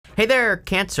Hey there,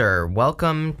 Cancer.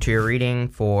 Welcome to your reading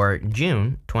for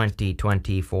June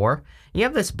 2024. You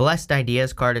have this Blessed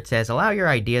Ideas card. It says, allow your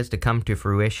ideas to come to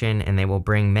fruition and they will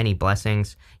bring many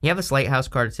blessings. You have this Lighthouse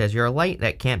card. It says, you're a light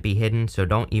that can't be hidden, so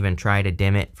don't even try to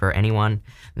dim it for anyone.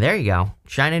 There you go.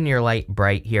 Shining your light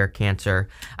bright here, Cancer.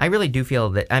 I really do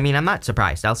feel that, I'm not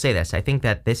surprised. I'll say this. I think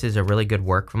that this is a really good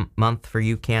work month for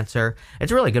you, Cancer.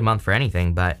 It's a really good month for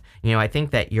anything, but, I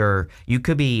think that you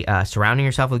could be surrounding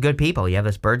yourself with good people. You have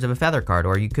this Birds of a Feather card,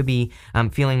 or you could be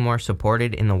feeling more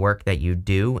supported in the work that you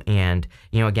do. And,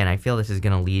 again, I feel this is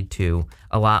going to lead to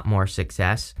a lot more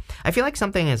success. I feel like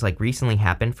something has recently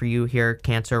happened for you here,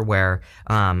 Cancer, where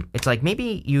it's like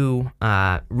maybe you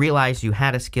realized you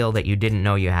had a skill that you didn't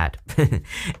know you had.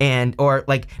 or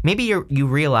maybe you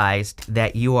realized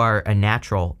that you are a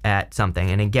natural at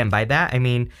something. And again, by that, I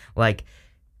mean,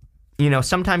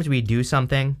 sometimes we do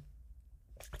something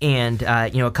and,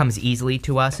 it comes easily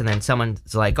to us, and then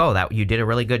someone's like, oh, that you did a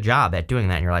really good job at doing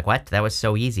that. And you're like, what? That was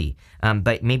so easy.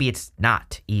 But maybe it's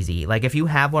not easy. If you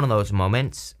have one of those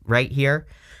moments right here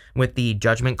with the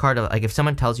Judgment card, if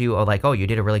someone tells you, oh, you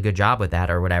did a really good job with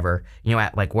that or whatever,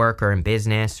 at work or in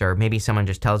business, or maybe someone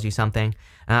just tells you something,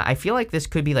 I feel like this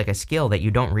could be a skill that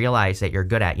you don't realize that you're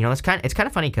good at. It's kind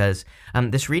of funny because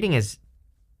this reading is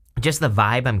just the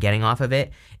vibe I'm getting off of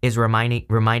it is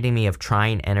reminding me of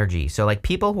trine energy. So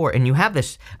people who are, and you have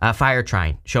this fire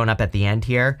trine showing up at the end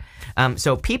here.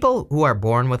 So people who are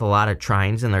born with a lot of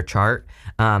trines in their chart,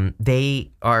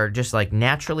 they are just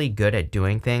naturally good at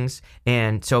doing things.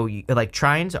 And so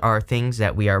trines are things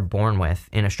that we are born with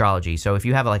in astrology. So if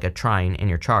you have a trine in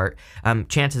your chart,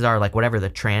 chances are whatever the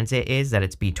transit is that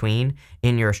it's between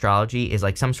in your astrology is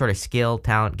some sort of skill,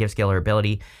 talent, gift, skill, or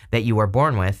ability that you were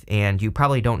born with, and you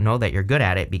probably don't know that you're good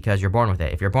at it because you're born with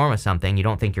it. If you're born with something, you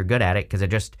don't think you're good at it because it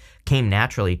just came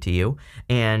naturally to you.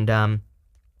 And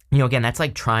again, that's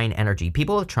trine energy.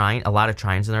 People with a lot of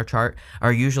trines in their chart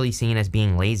are usually seen as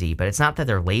being lazy, but it's not that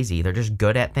they're lazy. They're just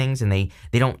good at things, and they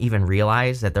don't even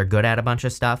realize that they're good at a bunch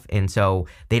of stuff, and so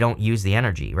they don't use the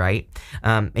energy, right?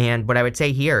 And what I would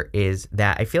say here is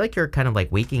that I feel like you're kind of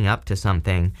waking up to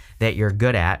something that you're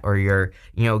good at, or you're,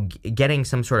 getting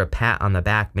some sort of pat on the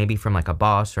back, maybe from a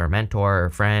boss or a mentor or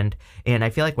a friend, and I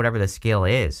feel like whatever the skill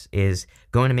is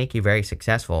going to make you very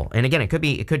successul. And again,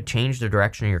 it could change the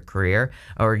direction of your career,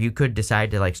 or you could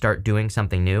decide to start doing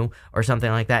something new or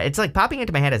something like that. It's popping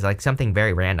into my head as something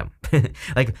very random.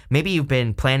 Maybe you've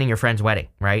been planning your friend's wedding,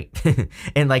 right?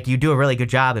 And you do a really good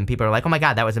job, and people are like, oh my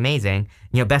God, that was amazing.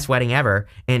 Best wedding ever.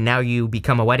 And now you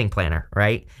become a wedding planner,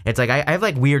 right? It's I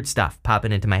have weird stuff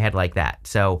popping into my head like that.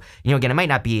 So, again, it might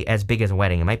not be as big as a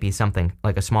wedding. It might be something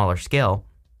a smaller skill,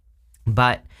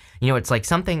 but it's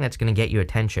something that's going to get you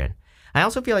attention. I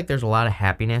also feel there's a lot of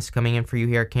happiness coming in for you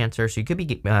here, Cancer, so you could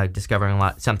be discovering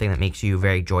something that makes you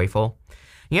very joyful.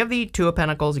 You have the Two of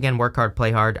Pentacles. Again, work hard,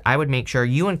 play hard. I would make sure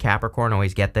you and Capricorn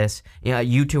always get this.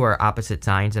 You two are opposite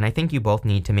signs, and I think you both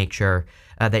need to make sure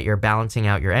that you're balancing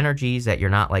out your energies, that you're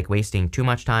not wasting too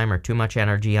much time or too much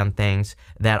energy on things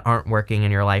that aren't working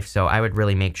in your life. So I would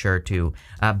really make sure to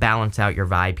balance out your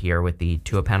vibe here with the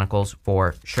Two of Pentacles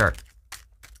for sure.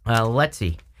 Let's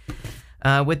see.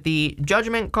 With the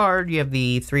Judgment card, you have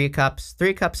the Three of Cups.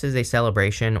 Three of Cups is a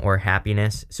celebration or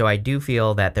happiness, so I do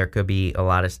feel that there could be a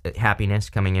lot of happiness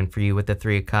coming in for you with the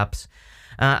Three of Cups.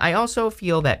 I also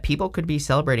feel that people could be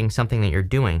celebrating something that you're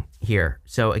doing here.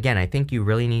 So again, I think you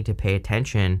really need to pay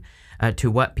attention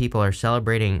to what people are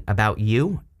celebrating about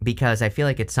you, because I feel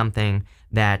it's something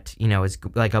that, is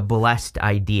a blessed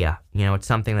idea. It's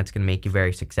something that's going to make you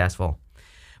very successful.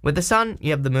 With the Sun,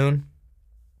 you have the Moon.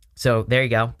 So there you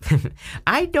go.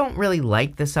 I don't really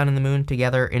like the Sun and the Moon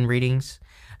together in readings,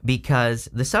 because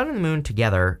the Sun and the Moon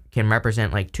together can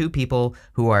represent two people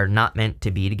who are not meant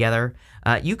to be together.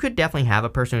 You could definitely have a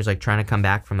person who's trying to come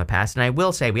back from the past. And I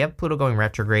will say, we have Pluto going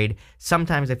retrograde.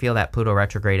 Sometimes I feel that Pluto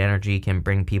retrograde energy can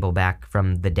bring people back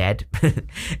from the dead.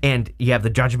 And you have the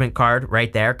Judgment card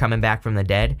right there coming back from the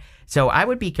dead. So I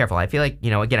would be careful. I feel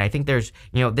again, I think there's,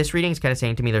 this reading is kind of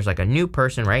saying to me, there's a new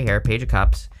person right here, Page of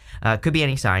Cups. Could be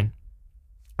any sign.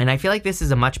 And I feel this is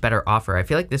a much better offer. I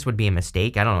feel this would be a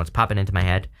mistake. I don't know. It's popping into my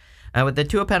head. With the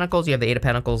Two of Pentacles, you have the Eight of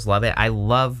Pentacles. Love it. I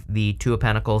love the Two of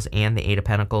Pentacles and the Eight of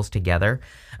Pentacles together.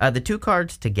 The two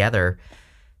cards together,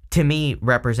 to me,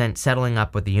 represent settling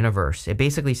up with the universe. It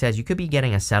basically says you could be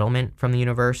getting a settlement from the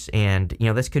universe, and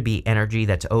this could be energy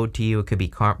that's owed to you. It could be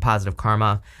positive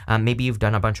karma. Maybe you've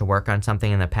done a bunch of work on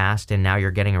something in the past, and now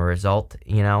you're getting a result.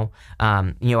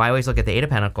 I always look at the Eight of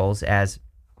Pentacles as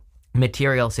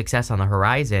material success on the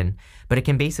horizon, but it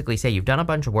can basically say you've done a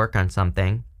bunch of work on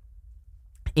something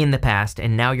in the past,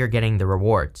 and now you're getting the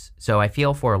rewards. So I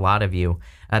feel for a lot of you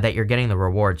that you're getting the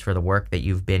rewards for the work that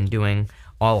you've been doing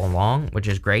all along, which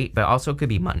is great, but also could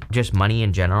be just money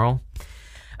in general.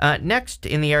 Next,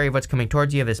 in the area of what's coming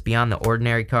towards you, you have this Beyond the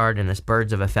Ordinary card and this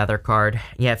Birds of a Feather card.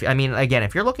 Yeah, again,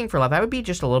 if you're looking for love, I would be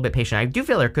just a little bit patient. I do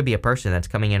feel there could be a person that's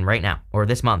coming in right now, or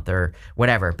this month, or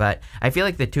whatever, but I feel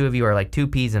like the two of you are like two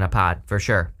peas in a pod, for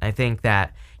sure. I think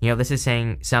that, this is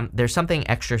saying there's something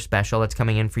extra special that's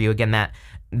coming in for you. Again,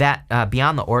 that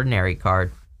Beyond the Ordinary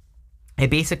card, it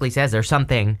basically says there's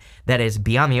something that is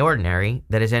beyond the ordinary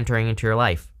that is entering into your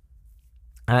life.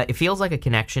 It feels like a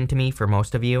connection to me for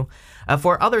most of you.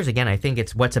 For others, again, I think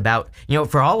it's what's about,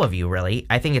 for all of you, really,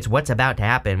 I think it's what's about to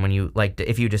happen when you,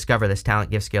 if you discover this talent,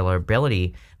 gift, skill, or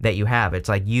ability that you have. It's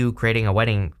like you creating a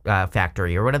wedding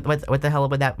factory, or what the hell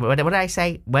would that, what did I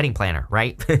say? Wedding planner,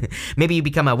 right? Maybe you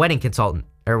become a wedding consultant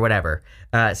or whatever.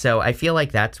 So I feel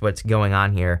like that's what's going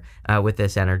on here with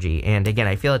this energy. And again,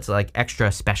 I feel it's like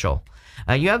extra special.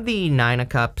 You have the Nine of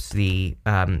Cups, the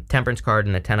Temperance card,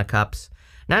 and the Ten of Cups.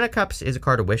 Nine of Cups is a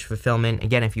card of wish fulfillment.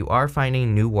 Again, if you are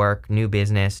finding new work, new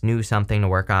business, new something to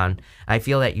work on, I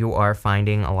feel that you are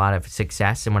finding a lot of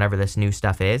success in whatever this new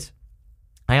stuff is.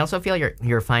 I also feel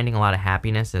you're finding a lot of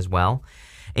happiness as well,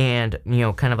 and,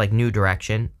 kind of like new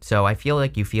direction. So I feel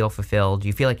like you feel fulfilled.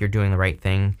 You feel like you're doing the right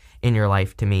thing in your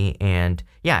life to me. And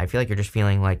yeah, I feel like you're just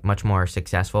feeling like much more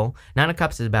successful. Nine of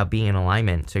Cups is about being in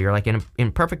alignment. So you're like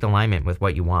in perfect alignment with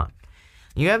what you want.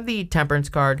 You have the Temperance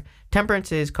card.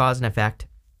 Temperance is cause and effect.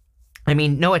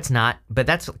 No, it's not, but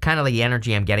that's kind of the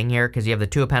energy I'm getting here, because you have the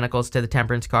Two of Pentacles to the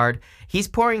Temperance card. He's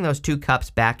pouring those two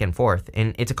cups back and forth,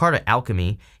 and it's a card of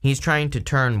alchemy. He's trying to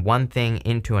turn one thing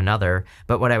into another,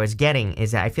 but what I was getting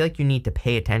is that I feel like you need to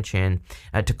pay attention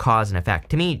to cause and effect.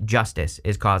 To me, justice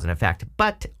is cause and effect,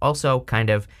 but also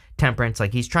kind of temperance.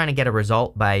 Like, he's trying to get a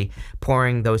result by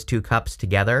pouring those two cups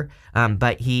together,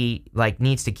 but he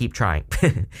needs to keep trying.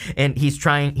 And he's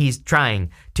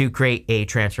trying to create a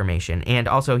transformation, and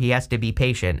also he has to be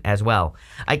patient as well.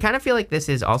 I kind of feel like this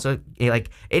is also it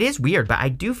is weird, but I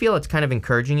do feel it's kind of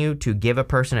encouraging you to give a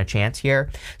person a chance here.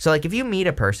 So if you meet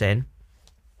a person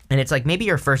and it's maybe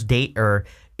your first date or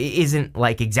isn't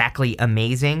exactly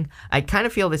amazing, I kind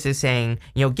of feel this is saying,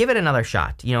 give it another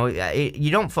shot.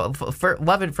 You don't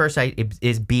love at first sight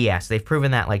is BS. They've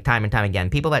proven that time and time again.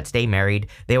 People that stay married,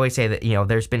 they always say that,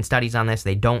 there's been studies on this.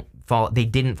 They didn't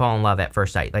fall in love at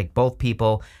first sight. Both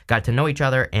people got to know each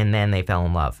other and then they fell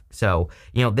in love. So,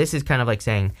 this is kind of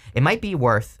saying it might be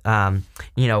worth, kind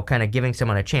of giving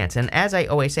someone a chance. And as I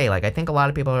always say, I think a lot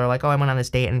of people are like, oh, I went on this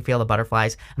date and feel the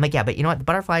butterflies. I'm like, yeah, but you know what? The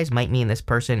butterflies might mean this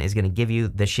person is going to give you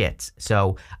the shits.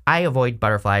 So I avoid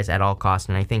butterflies at all costs,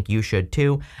 and I think you should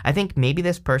too. I think maybe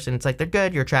this person, it's they're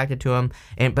good, you're attracted to them,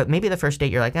 but maybe the first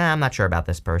date you're like, I'm not sure about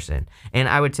this person. And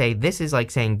I would say this is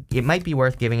saying it might be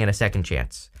worth giving it a second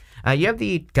chance. You have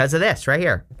because of this right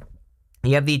here,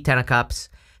 you have the Ten of Cups.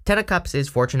 Ten of Cups is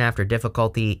fortune after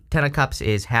difficulty. Ten of Cups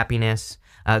is happiness,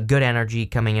 good energy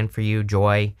coming in for you,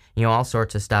 joy, all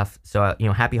sorts of stuff. So,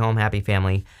 happy home, happy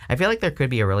family. I feel like there could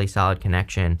be a really solid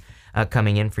connection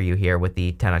coming in for you here with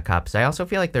the Ten of Cups. I also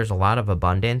feel like there's a lot of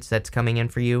abundance that's coming in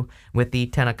for you with the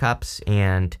Ten of Cups,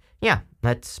 and yeah,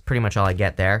 that's pretty much all I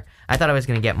get there. I thought I was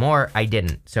going to get more. I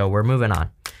didn't, so we're moving on.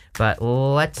 But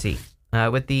let's see.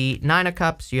 With the Nine of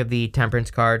Cups, you have the Temperance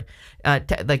card.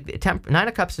 Nine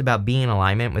of Cups is about being in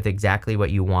alignment with exactly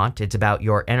what you want. It's about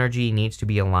your energy needs to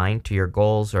be aligned to your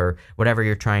goals or whatever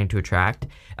you're trying to attract.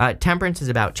 Temperance is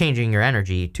about changing your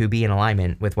energy to be in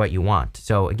alignment with what you want.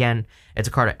 So again, it's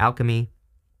a card of alchemy.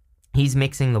 He's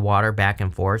mixing the water back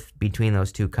and forth between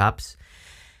those two cups.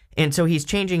 And so he's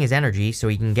changing his energy so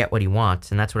he can get what he wants,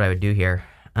 and that's what I would do here.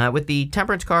 With the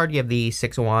Temperance card, you have the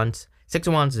Six of Wands. Six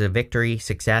of Wands is a victory,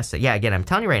 success. Yeah, again, I'm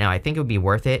telling you right now, I think it would be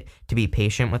worth it to be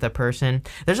patient with a person.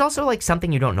 There's also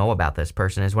something you don't know about this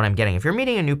person is what I'm getting. If you're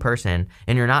meeting a new person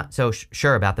and you're not so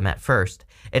sure about them at first,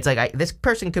 it's this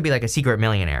person could be a secret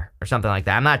millionaire or something like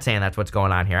that. I'm not saying that's what's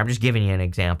going on here. I'm just giving you an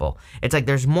example. It's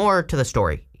there's more to the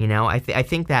story, I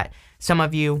think that some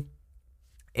of you,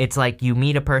 it's you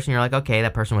meet a person, you're okay,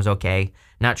 that person was okay.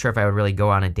 Not sure if I would really go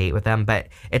on a date with them, but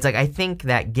it's I think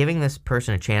that giving this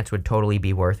person a chance would totally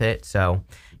be worth it. So,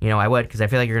 I would, because I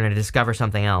feel like you're going to discover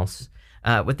something else.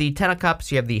 With the Ten of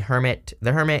Cups, you have the Hermit.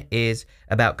 The Hermit is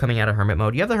about coming out of hermit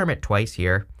mode. You have the Hermit twice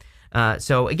here.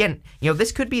 So again,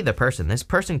 this could be the person. This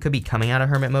person could be coming out of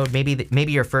hermit mode.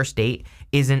 Maybe your first date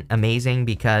isn't amazing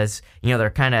because,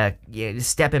 they're kind of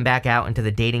stepping back out into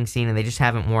the dating scene and they just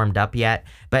haven't warmed up yet.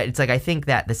 But it's I think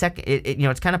that the second,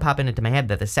 it's kind of popping into my head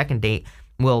that the second date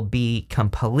will be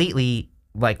completely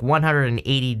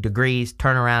 180 degrees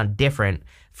turnaround different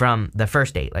from the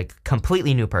first date, like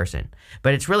completely new person.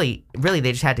 But it's really,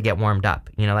 they just had to get warmed up.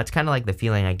 You know, that's kind of like the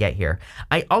feeling I get here.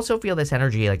 I also feel this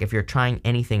energy, like if you're trying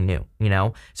anything new, you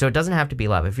know, so it doesn't have to be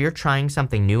love. If you're trying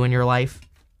something new in your life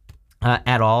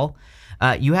at all,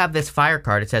 you have this fire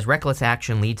card. It says reckless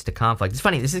action leads to conflict. It's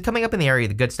funny. This is coming up in the area of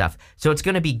the good stuff, so it's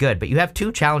going to be good. But you have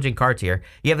two challenging cards here.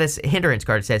 You have this hindrance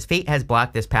card. It says fate has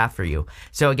blocked this path for you.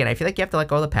 So again, I feel like you have to let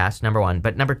go of the past, number one.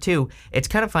 But number two, it's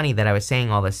kind of funny that I was saying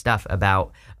all this stuff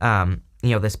about you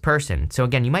know, this person. So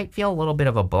again, you might feel a little bit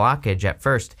of a blockage at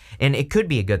first, and it could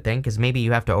be a good thing because maybe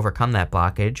you have to overcome that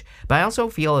blockage. But I also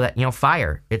feel that, you know,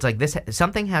 fire. It's like this.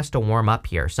 Something has to warm up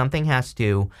here. Something has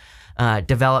to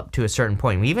develop to a certain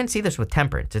point. We even see this with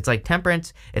temperance. It's like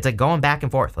temperance, it's like going back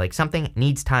and forth. Like something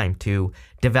needs time to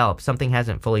develop. Something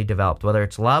hasn't fully developed, whether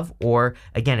it's love or,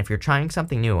 again, if you're trying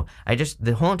something new.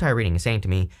 The whole entire reading is saying to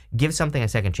me, give something a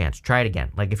second chance. Try it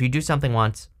again. Like if you do something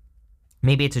once,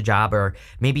 maybe it's a job, or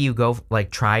maybe you go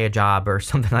like try a job or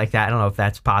something like that. I don't know if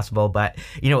that's possible, but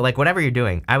you know, like whatever you're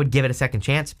doing, I would give it a second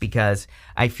chance because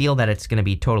I feel that it's going to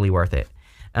be totally worth it.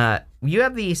 You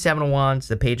have the Seven of Wands,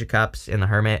 the Page of Cups, and the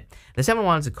Hermit. The Seven of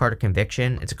Wands is a card of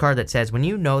conviction. It's a card that says when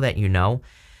you know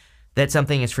that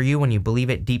something is for you, when you believe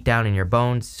it deep down in your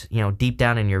bones, you know, deep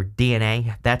down in your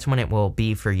DNA, that's when it will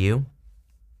be for you.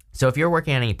 So if you're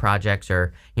working on any projects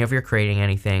or, you know, if you're creating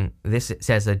anything, this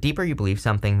says the deeper you believe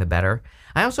something, the better.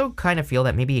 I also kind of feel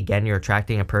that maybe, again, you're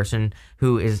attracting a person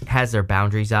who has their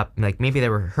boundaries up. Like maybe they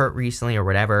were hurt recently or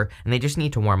whatever, and they just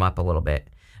need to warm up a little bit.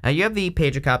 You have the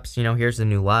Page of Cups, you know, here's the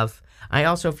new love. I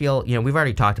also feel, you know, we've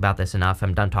already talked about this enough.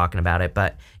 I'm done talking about it,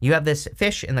 but you have this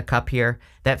fish in the cup here.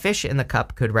 That fish in the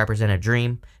cup could represent a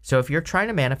dream. So if you're trying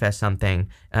to manifest something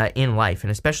in life,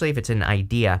 and especially if it's an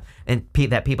idea and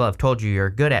that people have told you you're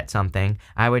good at something,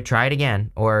 I would try it again,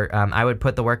 or I would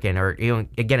put the work in. Or, you know,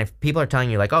 again, if people are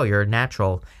telling you like, oh, you're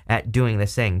natural at doing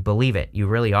this thing, believe it. You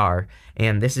really are.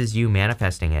 And this is you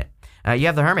manifesting it. You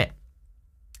have the Hermit.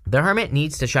 The Hermit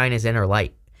needs to shine his inner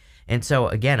light. And so,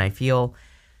 again, I feel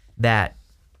that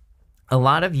a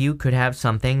lot of you could have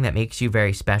something that makes you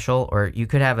very special, or you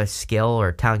could have a skill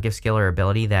or talent, gift, skill, or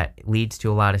ability that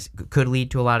could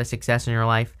lead to a lot of success in your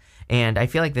life. And I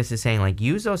feel like this is saying, like,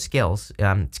 use those skills.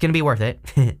 It's going to be worth it,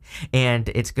 and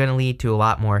it's going to lead to a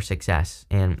lot more success.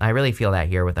 And I really feel that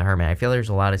here with the Hermit. I feel there's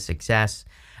a lot of success.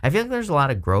 I feel like there's a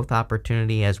lot of growth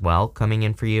opportunity as well coming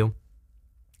in for you.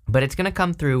 But it's going to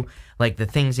come through, like, the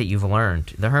things that you've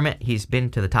learned. The Hermit, he's been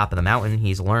to the top of the mountain.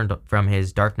 He's learned from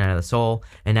his dark night of the soul,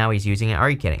 and now he's using it. Are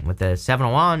you kidding? With the Seven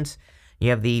of Wands, you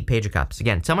have the Page of Cups.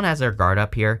 Again, someone has their guard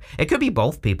up here. It could be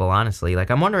both people, honestly. Like,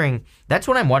 I'm wondering, that's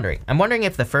what I'm wondering. I'm wondering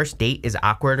if the first date is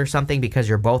awkward or something because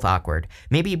you're both awkward.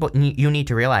 Maybe you need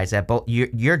to realize that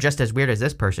you're just as weird as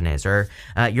this person is, or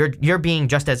you're being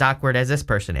just as awkward as this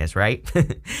person is, right?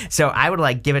 So I would,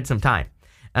 like, give it some time.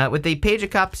 With the Page of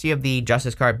Cups, you have the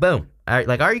Justice card. Boom.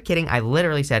 Like, are you kidding? I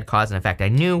literally said cause and effect. I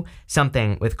knew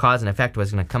something with cause and effect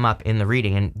was going to come up in the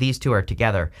reading, and these two are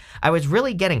together. I was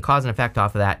really getting cause and effect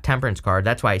off of that Temperance card.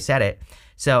 That's why I said it.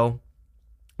 So,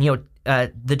 you know,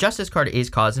 the Justice card is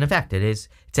cause and effect. It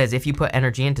says if you put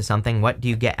energy into something, what do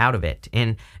you get out of it?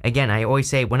 And again, I always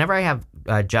say whenever I have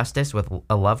Justice with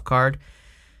a love card,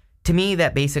 to me,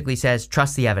 that basically says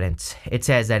trust the evidence. It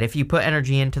says that if you put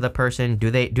energy into the person, do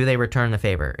they return the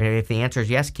favor? And if the answer is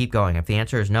yes, keep going. If the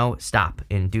answer is no, stop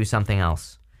and do something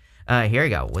else. Here you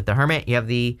go. With the Hermit, you have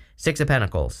the Six of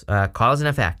Pentacles, cause and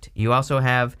effect. You also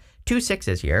have two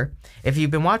sixes here. If you've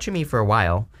been watching me for a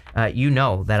while, you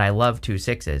know that I love two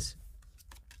sixes.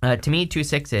 To me, two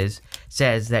sixes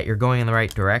says that you're going in the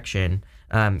right direction.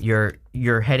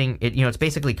 You're heading, it's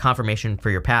basically confirmation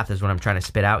for your path is what I'm trying to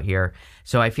spit out here.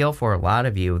 So I feel for a lot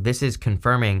of you, this is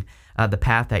confirming the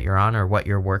path that you're on or what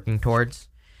you're working towards.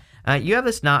 You have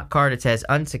this Knot card. It says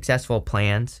unsuccessful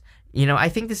plans. You know, I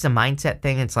think this is a mindset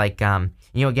thing. It's like,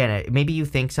 again, maybe you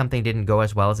think something didn't go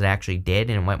as well as it actually did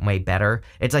and it went way better.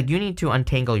 It's like you need to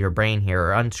untangle your brain here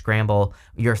or unscramble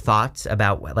your thoughts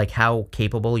about, like, how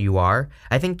capable you are.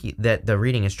 I think that the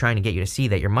reading is trying to get you to see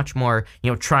that you're much more,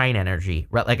 trying energy.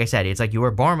 Like I said, it's like you were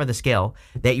born with a skill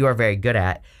that you are very good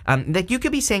at. Like you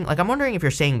could be saying, like, I'm wondering if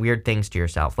you're saying weird things to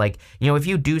yourself. Like, if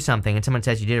you do something and someone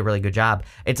says you did a really good job,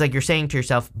 it's like you're saying to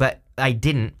yourself, but I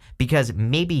didn't, because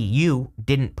maybe you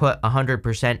didn't put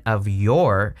 100% of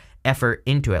your effort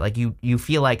into it. Like you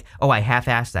feel like, oh, I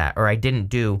half-assed that, or I didn't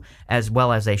do as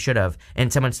well as I should have,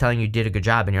 and someone's telling you did a good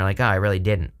job and you're like, oh, I really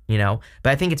didn't, but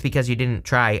I think it's because you didn't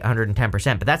try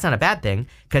 110%, but that's not a bad thing,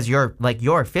 because your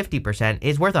 50%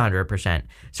 is worth 100%.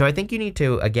 So I think you need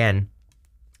to, again,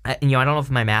 I don't know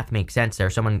if my math makes sense there.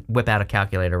 Someone whip out a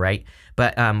calculator, right?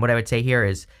 But what I would say here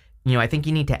is, I think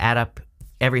you need to add up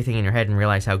everything in your head and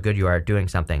realize how good you are at doing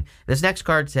something. This next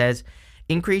card says,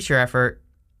 increase your effort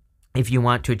if you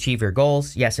want to achieve your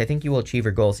goals. Yes, I think you will achieve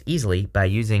your goals easily by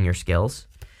using your skills.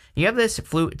 You have this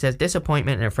flute. It says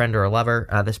disappointment in a friend or a lover.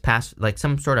 This past, like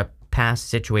some sort of past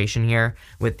situation here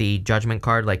with the judgment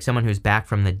card, like someone who's back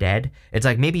from the dead. It's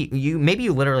like maybe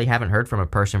you literally haven't heard from a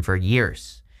person for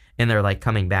years and they're like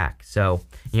coming back. So,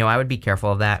 I would be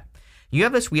careful of that. You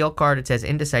have this wheel card. It says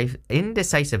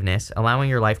indecisiveness, allowing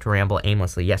your life to ramble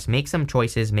aimlessly. Yes, make some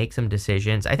choices, make some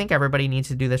decisions. I think everybody needs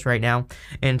to do this right now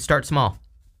and start small.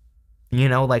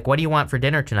 Like, what do you want for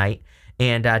dinner tonight?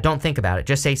 And don't think about it.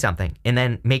 Just say something and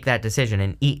then make that decision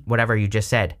and eat whatever you just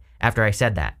said after I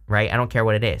said that, right? I don't care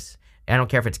what it is. I don't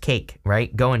care if it's cake,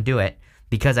 right? Go and do it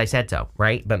because I said so,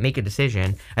 right? But make a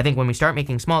decision. I think when we start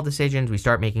making small decisions, we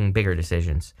start making bigger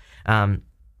decisions.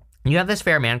 You have this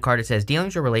fair man card. It says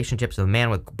dealings or relationships with a man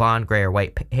with blonde, gray, or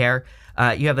white hair.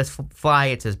 You have this fly.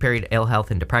 It says period, ill health,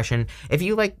 and depression. If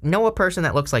you know a person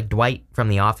that looks like Dwight from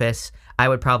The Office, I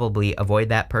would probably avoid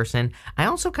that person. I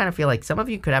also kind of feel like some of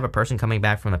you could have a person coming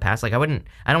back from the past. Like I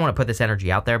don't want to put this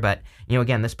energy out there, but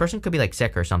again, this person could be like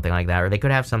sick or something like that, or they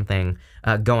could have something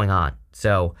going on.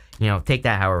 So, take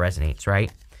that how it resonates,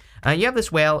 right? You have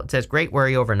this whale. It says great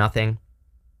worry over nothing.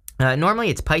 Normally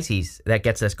it's Pisces that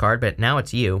gets this card, but now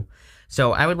it's you.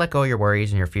 So I would let go of your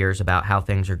worries and your fears about how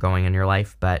things are going in your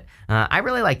life. But I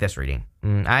really like this reading.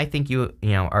 I think you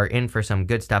are in for some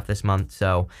good stuff this month.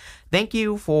 So thank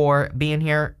you for being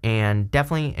here and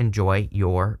definitely enjoy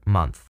your month.